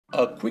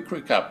A quick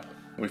recap.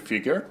 We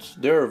figured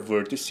there are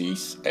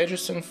vertices,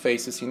 edges and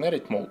faces in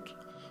edit mode.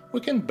 We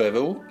can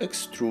bevel,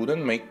 extrude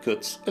and make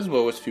cuts as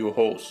well as few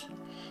holes.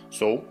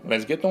 So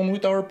let's get on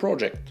with our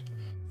project.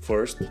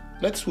 First,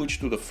 let's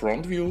switch to the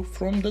front view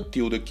from the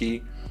tilde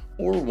key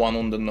or one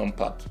on the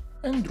numpad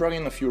and drag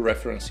in a few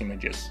reference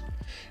images.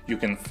 You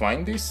can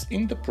find this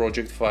in the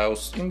project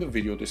files in the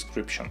video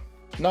description.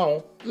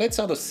 Now let's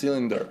add a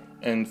cylinder,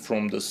 and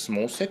from the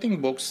small setting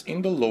box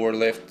in the lower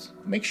left,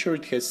 make sure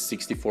it has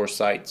 64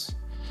 sides.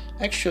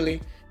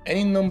 Actually,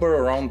 any number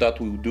around that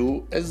will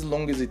do as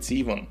long as it's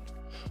even.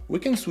 We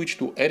can switch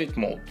to edit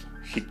mode,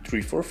 hit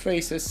 3 for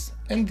faces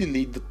and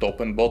delete the top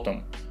and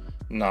bottom.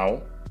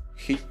 Now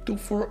hit 2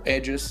 for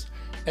edges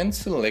and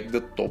select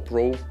the top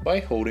row by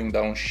holding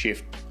down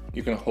Shift.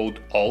 You can hold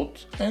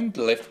Alt and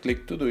left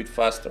click to do it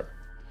faster.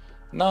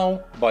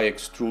 Now, by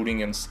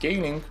extruding and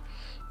scaling,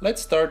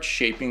 let's start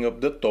shaping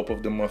up the top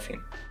of the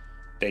muffin.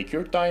 Take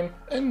your time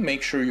and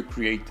make sure you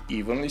create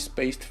evenly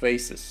spaced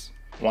faces.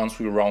 Once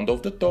we round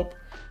off the top,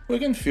 we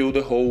can fill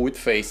the hole with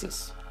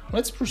faces.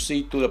 Let's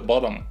proceed to the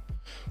bottom.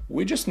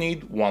 We just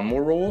need one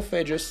more row of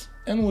edges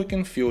and we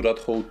can fill that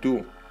hole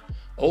too.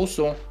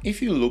 Also,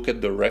 if you look at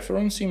the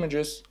reference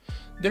images,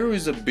 there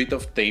is a bit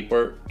of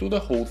taper to the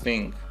whole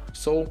thing,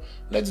 so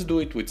let's do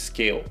it with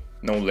scale.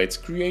 Now let's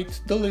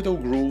create the little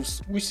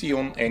grooves we see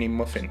on any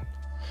muffin.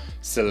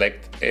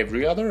 Select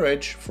every other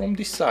edge from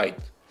this side.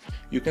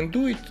 You can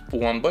do it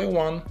one by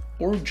one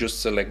or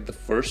just select the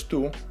first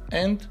two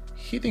and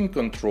hitting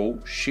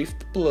Ctrl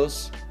Shift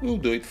plus will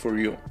do it for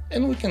you,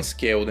 and we can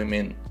scale them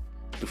in.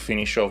 To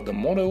finish off the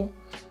model,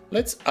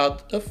 let's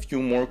add a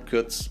few more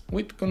cuts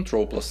with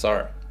Ctrl plus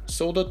R.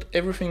 So that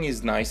everything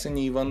is nice and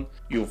even.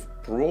 You've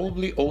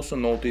probably also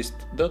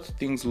noticed that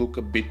things look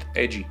a bit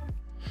edgy.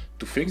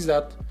 To fix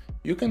that,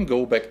 you can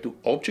go back to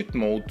Object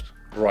Mode,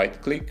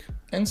 right click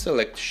and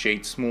select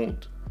Shade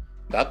Smooth.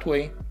 That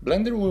way,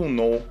 Blender will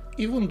know,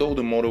 even though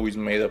the model is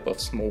made up of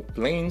small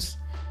planes,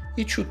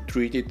 it should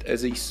treat it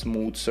as a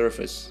smooth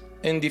surface.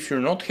 And if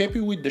you're not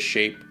happy with the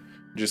shape,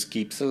 just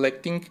keep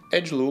selecting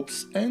edge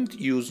loops and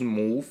use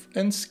Move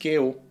and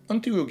Scale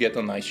until you get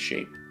a nice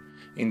shape.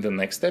 In the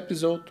next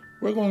episode,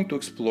 we're going to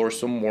explore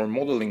some more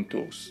modeling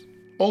tools.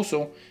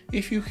 Also,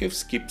 if you have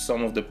skipped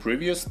some of the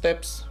previous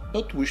steps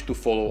but wish to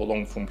follow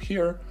along from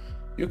here,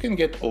 you can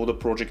get all the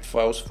project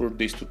files for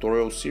this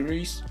tutorial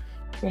series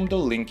from the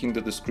link in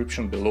the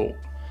description below.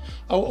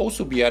 I'll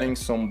also be adding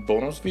some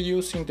bonus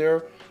videos in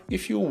there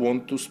if you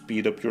want to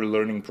speed up your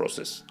learning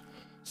process.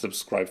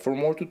 Subscribe for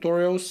more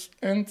tutorials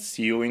and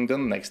see you in the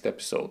next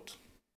episode.